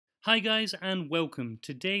Hi guys and welcome.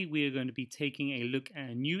 Today we are going to be taking a look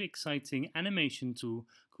at a new exciting animation tool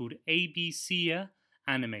called ABCya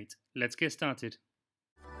Animate. Let's get started.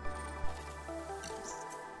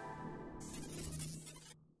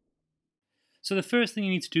 So the first thing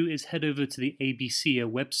you need to do is head over to the ABCya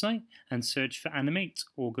website and search for Animate,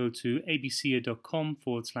 or go to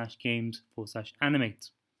abcya.com/games/animate.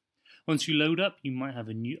 Once you load up, you might have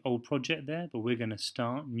a new old project there, but we're going to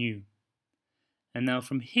start new. And now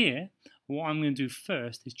from here, what I'm going to do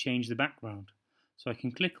first is change the background. So I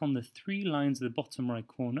can click on the three lines at the bottom right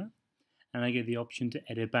corner and I get the option to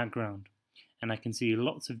edit background. And I can see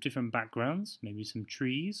lots of different backgrounds, maybe some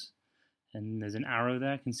trees, and there's an arrow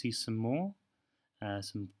there, I can see some more,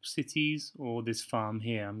 some cities, or this farm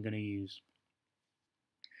here I'm going to use.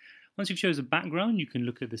 Once you've chosen a background, you can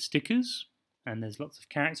look at the stickers, and there's lots of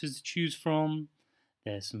characters to choose from.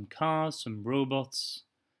 There's some cars, some robots.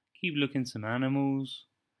 Keep looking, some animals,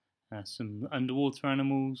 some underwater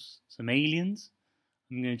animals, some aliens.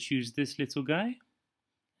 I'm going to choose this little guy,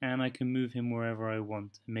 and I can move him wherever I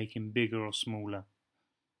want and make him bigger or smaller.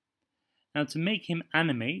 Now to make him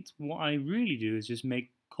animate, what I really do is just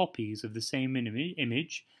make copies of the same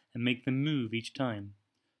image and make them move each time.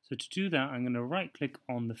 So to do that, I'm going to right click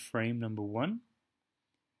on the frame number 1,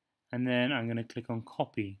 and then I'm going to click on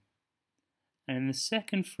copy. And in the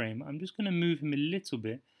second frame, I'm just going to move him a little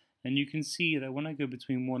bit. And you can see that when I go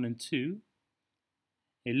between 1 and 2,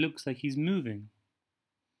 it looks like he's moving.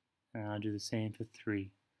 And I'll do the same for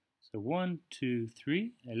 3. So 1, 2,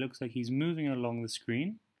 3, it looks like he's moving along the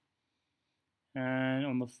screen. And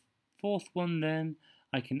on the fourth one then,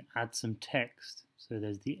 I can add some text. So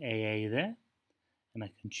there's the AA there. And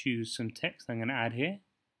I can choose some text I'm going to add here.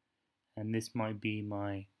 And this might be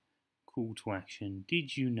my call to action.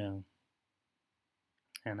 Did you know?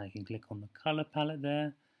 And I can click on the color palette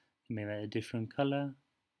there. Make that a different color,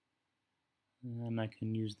 and I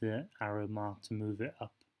can use the arrow mark to move it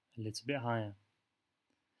up a little bit higher.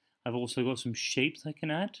 I've also got some shapes I can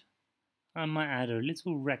add. I might add a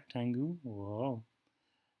little rectangle, whoa,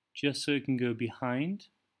 just so it can go behind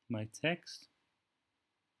my text.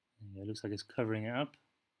 It looks like it's covering it up.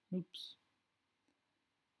 Oops.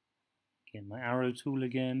 Get my arrow tool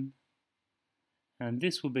again, and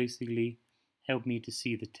this will basically help me to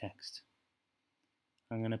see the text.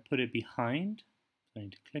 I'm going to put it behind, so I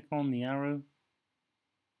need to click on the arrow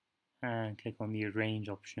and click on the arrange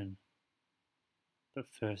option.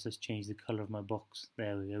 But first let's change the color of my box.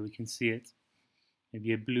 There we go, we can see it.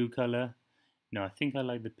 Maybe a blue color. No, I think I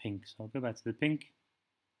like the pink, so I'll go back to the pink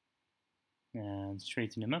and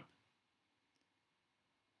straighten him up.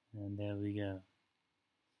 And there we go.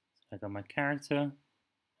 So I got my character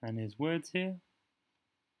and his words here.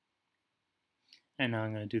 And now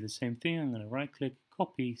I'm going to do the same thing. I'm going to right click,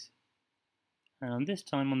 copies, and on this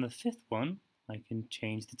time on the fifth one I can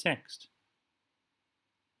change the text,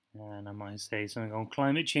 and I might say something on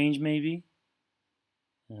climate change maybe.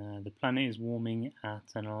 The planet is warming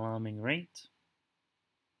at an alarming rate.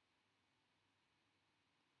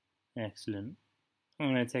 Excellent.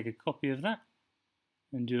 I'm going to take a copy of that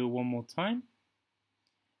and do it one more time.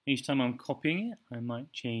 Each time I'm copying it I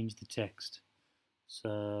might change the text.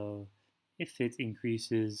 So if it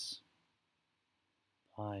increases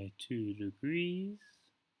by 2 degrees,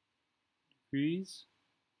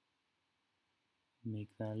 make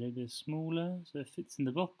that a little bit smaller so it fits in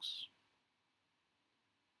the box.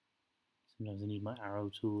 Sometimes I need my arrow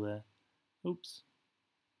tool there. Oops,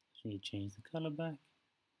 I need to change the color back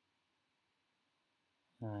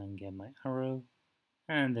and get my arrow,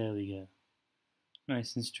 and there we go,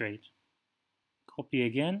 nice and straight. Copy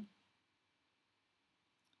again.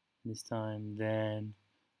 This time then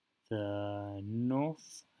the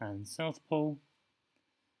North and South Pole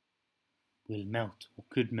will melt, or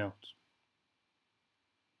could melt.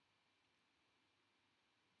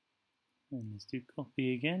 And let's do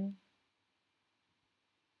copy again.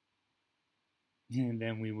 And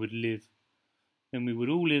then we would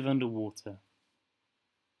all live underwater.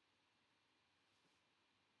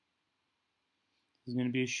 This is going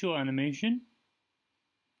to be a short animation.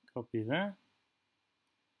 Copy that.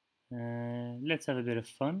 Let's have a bit of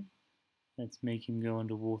fun. Let's make him go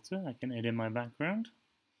underwater. I can edit my background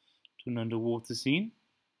to an underwater scene.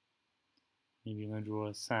 Maybe I'm going to draw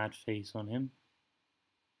a sad face on him.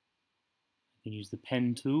 I can use the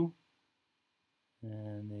pen tool,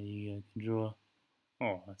 and there you go. I can draw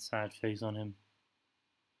a sad face on him.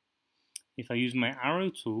 If I use my arrow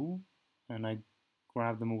tool and I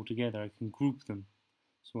grab them all together, I can group them.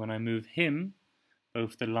 So when I move him,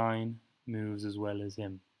 both the line moves as well as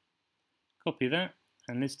him. Copy that,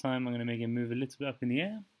 and this time I'm going to make him move a little bit up in the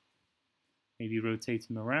air. maybe rotate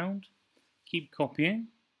them around. Keep copying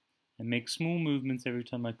and make small movements every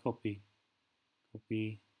time I copy.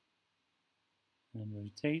 Copy and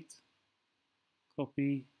rotate.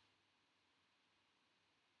 Copy.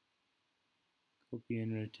 Copy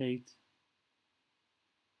and rotate.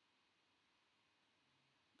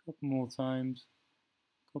 A couple more times.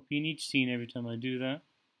 Copy in each scene every time I do that.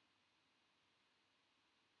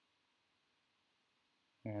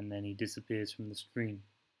 And then he disappears from the screen.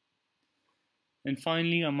 And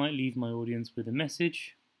finally, I might leave my audience with a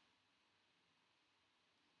message.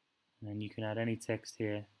 And you can add any text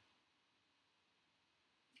here.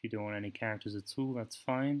 If you don't want any characters at all, that's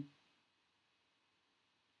fine.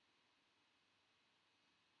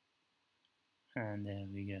 And there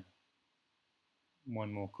we go.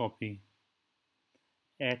 One more copy.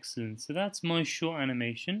 Excellent. So that's my short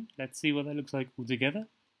animation. Let's see what that looks like all together.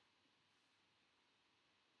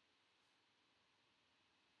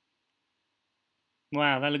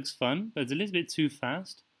 Wow, that looks fun, but it's a little bit too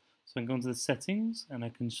fast. So I can go into the settings and I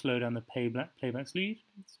can slow down the playback speed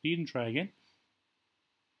and try again.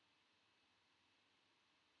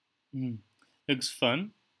 Looks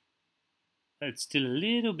fun. It's still a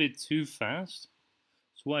little bit too fast.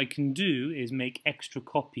 So what I can do is make extra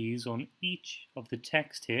copies on each of the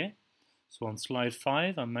text here. So on slide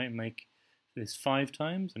 5, I might make this 5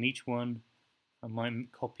 times, and each one I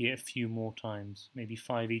might copy it a few more times, maybe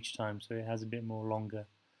 5 each time, so it has a bit more longer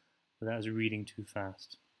without reading too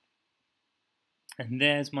fast. And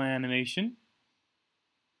there's my animation.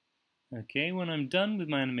 Okay, when I'm done with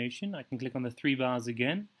my animation, I can click on the 3 bars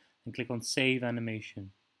again and click on Save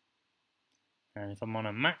Animation. And if I'm on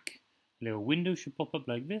a Mac, a little window should pop up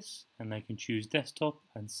like this, and I can choose Desktop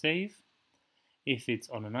and Save. If it's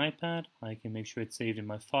on an iPad, I can make sure it's saved in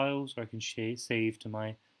my files, or I can save to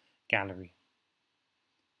my gallery.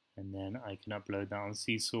 And then I can upload that on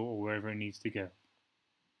Seesaw or wherever it needs to go.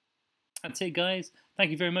 That's it, guys.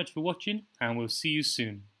 Thank you very much for watching, and we'll see you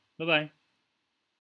soon. Bye-bye.